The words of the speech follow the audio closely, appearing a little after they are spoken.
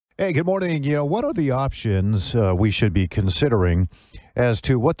Hey, good morning. What are the options we should be considering as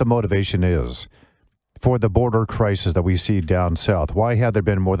to what the motivation is for the border crisis that we see down south? Why have there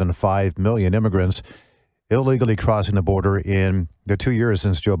been more than 5 million immigrants illegally crossing the border in the 2 years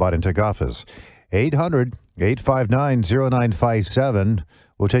since Joe Biden took office? 800-859-0957.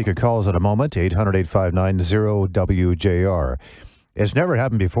 We'll take your calls in a moment. 800-859-0WJR. It's never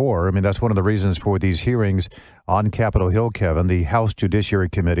happened before. I mean, that's one of the reasons for these hearings on Capitol Hill, Kevin. The House Judiciary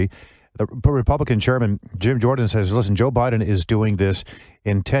Committee, the Republican chairman, Jim Jordan, says, listen, Joe Biden is doing this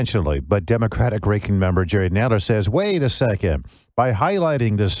intentionally. But Democratic ranking member Jerry Nadler says, wait a second. By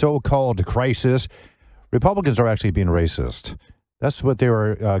highlighting this so-called crisis, Republicans are actually being racist. That's what they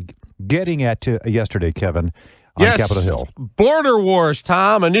were getting at yesterday, Kevin, on Capitol Hill. Border Wars,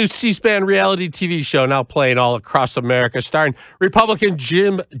 Tom, a new C-SPAN reality TV show now playing all across America, starring Republican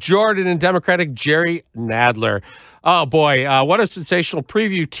Jim Jordan and Democratic Jerry Nadler. Oh, boy, what a sensational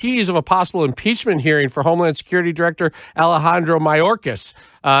preview tease of a possible impeachment hearing for Homeland Security Director Alejandro Mayorkas.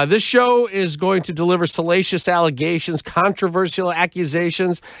 This show is going to deliver salacious allegations, controversial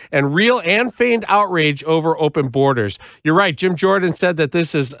accusations, and real and feigned outrage over open borders. You're right. Jim Jordan said that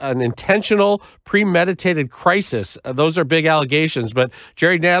this is an intentional, premeditated crisis. Those are big allegations. But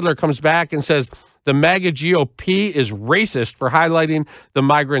Jerry Nadler comes back and says the MAGA GOP is racist for highlighting the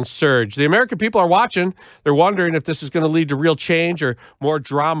migrant surge. The American people are watching. They're wondering if this is going to lead to real change or more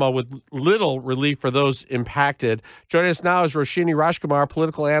drama with little relief for those impacted. Joining us now is Roshini Debriefs,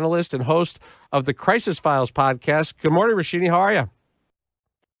 political analyst and host of the Crisis Files podcast. Good morning, Roshini. How are you?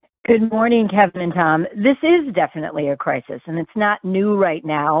 Good morning, Kevin and Tom. This is definitely a crisis, and it's not new right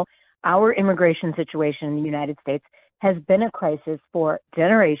now. Our immigration situation in the United States has been a crisis for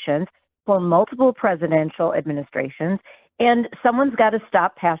generations, for multiple presidential administrations, and someone's got to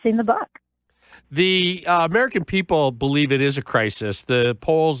stop passing the buck. The American people believe it is a crisis. The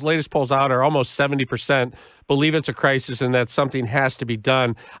latest polls out are almost 70% believe it's a crisis and that something has to be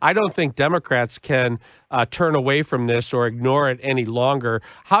done. I don't think Democrats can turn away from this or ignore it any longer.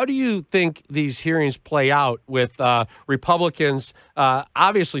 How do you think these hearings play out with Republicans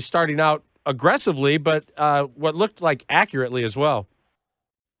obviously starting out aggressively, but what looked like accurately as well?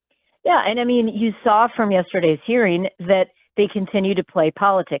 Yeah, and I mean, you saw from yesterday's hearing that they continue to play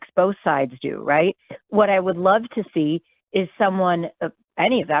politics. Both sides do, right? What I would love to see is someone,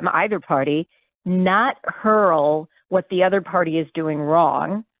 any of them, either party, not hurl what the other party is doing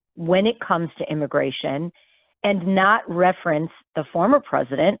wrong when it comes to immigration and not reference the former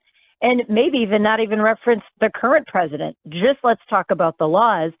president and maybe even not even reference the current president. Just let's talk about the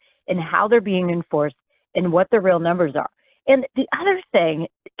laws and how they're being enforced and what the real numbers are. And the other thing,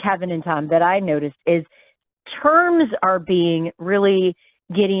 Kevin and Tom, that I noticed is terms are being really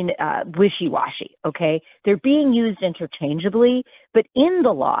getting wishy-washy, okay? They're being used interchangeably, but in the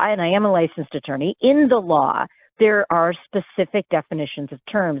law, and I am a licensed attorney, in the law, there are specific definitions of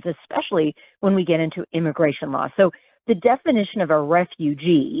terms, especially when we get into immigration law. So the definition of a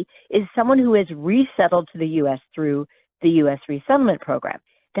refugee is someone who has resettled to the U.S. through the U.S. resettlement program.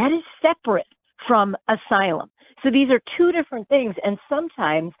 That is separate from asylum. So these are two different things, and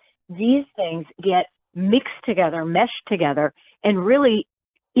sometimes these things get mixed together, meshed together, and really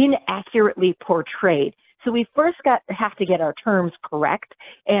inaccurately portrayed. So we first have to get our terms correct,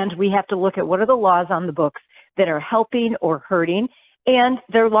 and we have to look at what are the laws on the books that are helping or hurting, and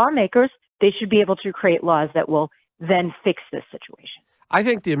their lawmakers, they should be able to create laws that will then fix this situation. I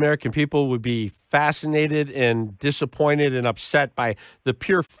think the American people would be fascinated and disappointed and upset by the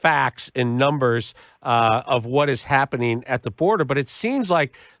pure facts and numbers of what is happening at the border. But it seems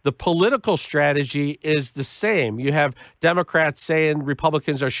like the political strategy is the same. You have Democrats saying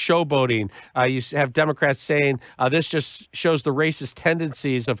Republicans are showboating. You have Democrats saying this just shows the racist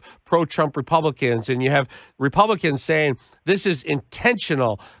tendencies of pro-Trump Republicans. And you have Republicans saying this is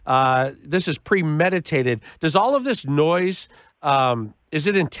intentional. This is premeditated. Does all of this noise is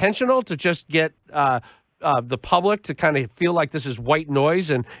it intentional to just get the public to kind of feel like this is white noise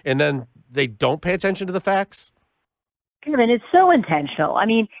and then they don't pay attention to the facts? Kevin, it's so intentional. I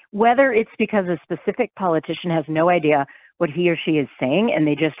mean, whether it's because a specific politician has no idea what he or she is saying and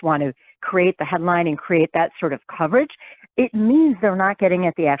they just want to create the headline and create that sort of coverage, it means they're not getting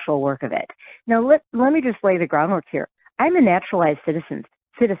at the actual work of it. Now, let me just lay the groundwork here. I'm a naturalized citizen.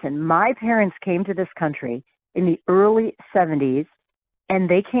 My parents came to this country in the early 70s, and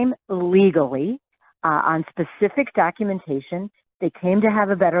they came legally on specific documentation. They came to have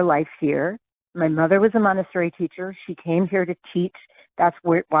a better life here. My mother was a Montessori teacher. She came here to teach. That's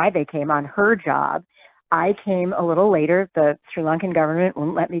why they came on her job. I came a little later. The Sri Lankan government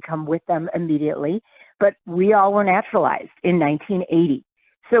wouldn't let me come with them immediately, but we all were naturalized in 1980.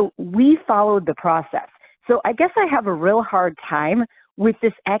 So we followed the process. So I guess I have a real hard time with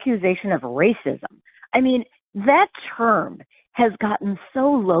this accusation of racism. I mean, that term has gotten so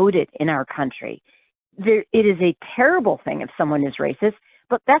loaded in our country. It is a terrible thing if someone is racist,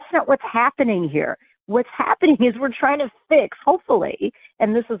 but that's not what's happening here. What's happening is we're trying to fix, hopefully,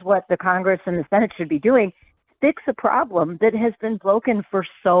 and this is what the Congress and the Senate should be doing, fix a problem that has been broken for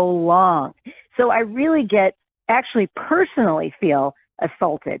so long. So I really actually personally feel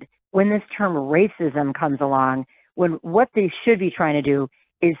assaulted when this term racism comes along, when what they should be trying to do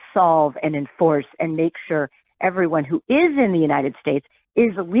is solve and enforce and make sure everyone who is in the United States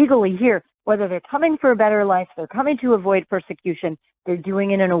is legally here, whether they're coming for a better life, they're coming to avoid persecution, they're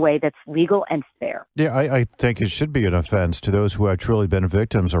doing it in a way that's legal and fair. Yeah, I think it should be an offense to those who have truly been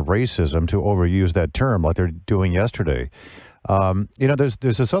victims of racism to overuse that term like they're doing yesterday. There's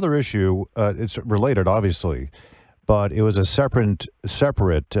this other issue. It's related, obviously, but it was a separate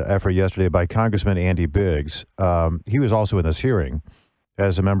effort yesterday by Congressman Andy Biggs. He was also in this hearing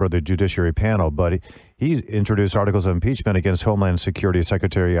as a member of the Judiciary panel, but he introduced articles of impeachment against Homeland Security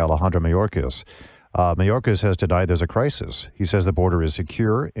Secretary Alejandro Mayorkas. Mayorkas has denied there's a crisis. He says the border is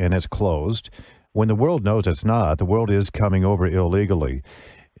secure and it's closed. When the world knows it's not, the world is coming over illegally.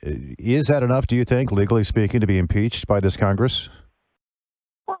 Is that enough, do you think, legally speaking, to be impeached by this Congress?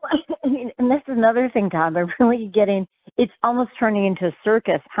 Well, I mean, and this is another thing, Tom, I'm really it's almost turning into a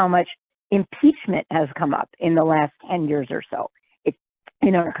circus how much impeachment has come up in the last 10 years or so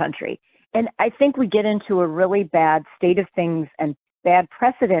in our country. And I think we get into a really bad state of things and bad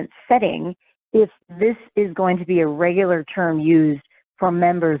precedent setting if this is going to be a regular term used for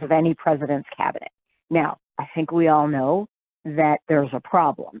members of any president's cabinet. Now, I think we all know that there's a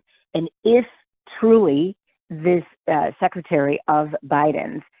problem. And if truly this secretary of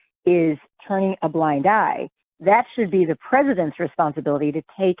Biden's is turning a blind eye, that should be the president's responsibility to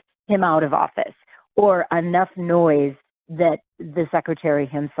take him out of office, or enough noise that the secretary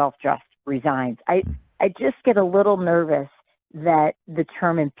himself just resigns. I just get a little nervous that the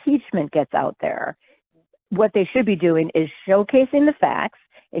term impeachment gets out there. What they should be doing is showcasing the facts,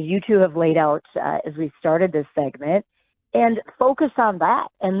 as you two have laid out as we started this segment, and focus on that.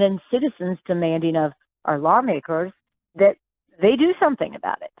 And then citizens demanding of our lawmakers that they do something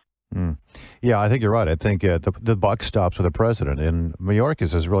about it. Yeah, I think you're right. I think the buck stops with the president. And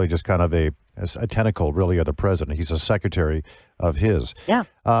Mayorkas is really just kind of a tentacle, really, of the president. He's a secretary of his. Yeah.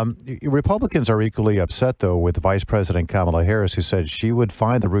 Republicans are equally upset, though, with Vice President Kamala Harris, who said she would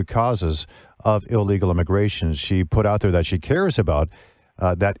find the root causes of illegal immigration. She put out there that she cares about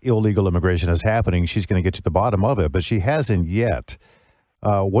that illegal immigration is happening. She's going to get to the bottom of it, but she hasn't yet.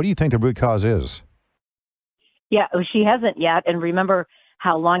 What do you think the root cause is? Yeah, she hasn't yet. And remember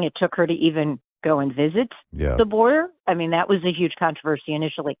how long it took her to even go and visit the border? I mean, that was a huge controversy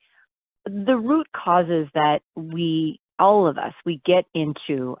initially. The root causes that all of us, we get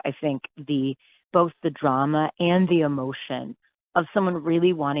into, I think, both the drama and the emotion of someone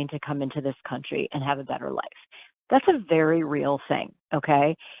really wanting to come into this country and have a better life. That's a very real thing,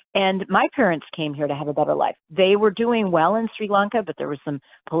 okay? And my parents came here to have a better life. They were doing well in Sri Lanka, but there was some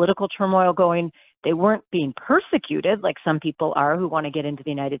political turmoil going. They weren't being persecuted like some people are who want to get into the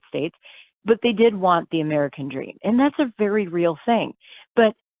United States, but they did want the American dream. And that's a very real thing.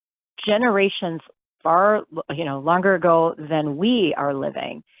 But generations far, longer ago than we are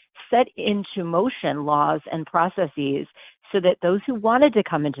living, set into motion laws and processes so that those who wanted to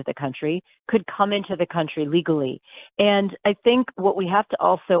come into the country could come into the country legally. And I think what we have to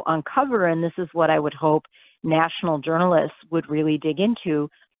also uncover, and this is what I would hope national journalists would really dig into,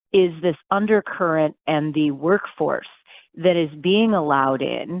 is this undercurrent and the workforce that is being allowed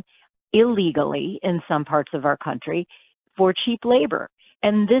in illegally in some parts of our country for cheap labor.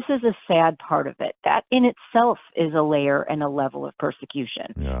 And this is a sad part of it. That in itself is a layer and a level of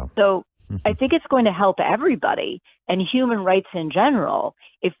persecution. Yeah. So I think it's going to help everybody and human rights in general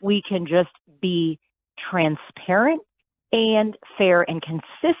if we can just be transparent and fair and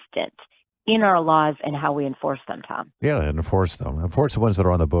consistent in our laws and how we enforce them, Tom. Yeah, and enforce them. Enforce the ones that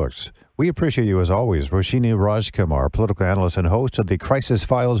are on the books. We appreciate you as always. Roshini Rajkumar, political analyst and host of the Crisis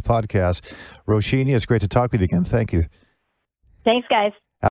Files podcast. Roshini, it's great to talk with you again. Thank you. Thanks, guys.